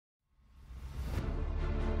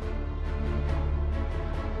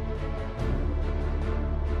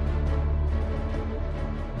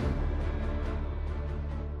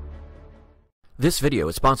This video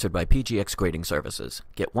is sponsored by PGX Grading Services.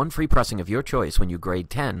 Get one free pressing of your choice when you grade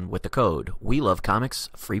 10 with the code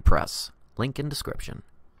WeLoveComicsFreePress. Link in description.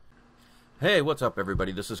 Hey, what's up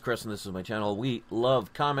everybody? This is Chris and this is my channel, We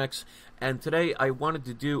Love Comics. And today I wanted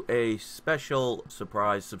to do a special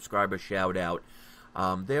surprise subscriber shout out.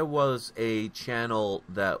 There was a channel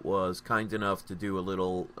that was kind enough to do a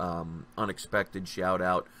little unexpected shout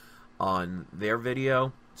out on their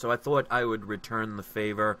video. So I thought I would return the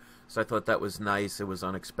favor. So I thought that was nice. It was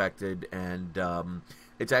unexpected, and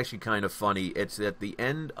it's actually kind of funny. It's at the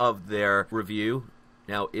end of their review.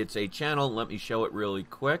 Now, it's a channel. Let me show it really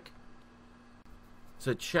quick. It's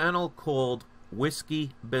a channel called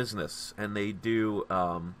Whiskey Business, and they do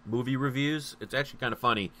movie reviews. It's actually kind of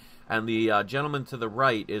funny. And the gentleman to the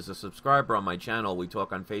right is a subscriber on my channel. We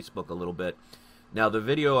talk on Facebook a little bit. Now, the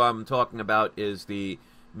video I'm talking about is the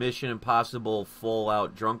Mission Impossible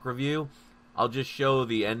Fallout Drunk review. I'll just show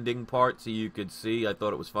the ending part so you could see. I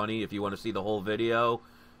thought it was funny. If you want to see the whole video,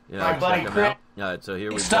 you know, my buddy Chris. Alright, so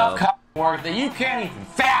here we Stuff go. Work that you can't even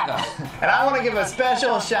fathom. And I want to give a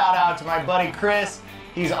special shout out to my buddy Chris.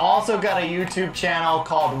 He's also got a YouTube channel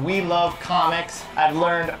called We Love Comics. I've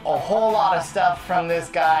learned a whole lot of stuff from this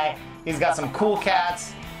guy. He's got some cool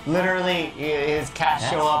cats. Literally, his cats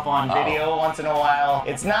show up on video once in a while.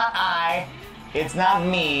 It's not it's not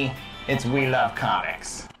me, it's We Love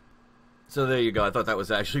Comics. So there you go. I thought that was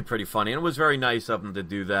actually pretty funny, and it was very nice of them to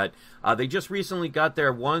do that. They just recently got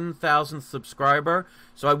their 1,000th subscriber,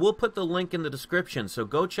 so I will put the link in the description. So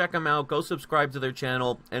go check them out, go subscribe to their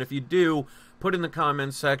channel, and if you do, put in the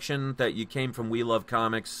comments section that you came from We Love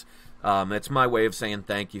Comics. That's my way of saying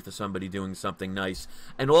thank you for somebody doing something nice.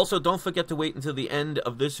 And also, don't forget to wait until the end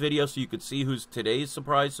of this video so you could see who's today's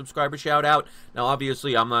surprise subscriber shout out. Now,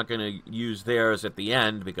 obviously, I'm not going to use theirs at the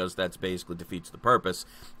end because that's basically defeats the purpose.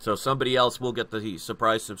 So somebody else will get the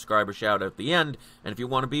surprise subscriber shout out at the end. And if you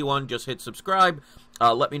want to be one, just hit subscribe.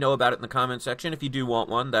 Let me know about it in the comment section. If you do want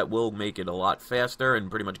one, that will make it a lot faster and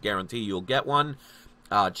pretty much guarantee you'll get one.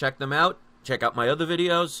 Check them out. Check out my other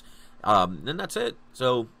videos. And that's it.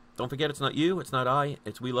 So don't forget, it's not you, it's not I,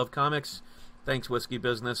 it's We Love Comics. Thanks, Whiskey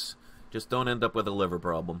Business. Just don't end up with a liver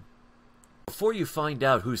problem. Before you find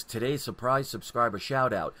out who's today's surprise subscriber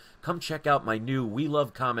shout-out, come check out my new We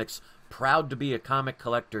Love Comics Proud to Be a Comic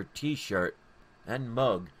Collector t-shirt and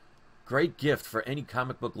mug. Great gift for any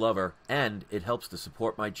comic book lover, and it helps to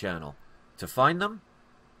support my channel. To find them,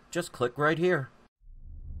 just click right here.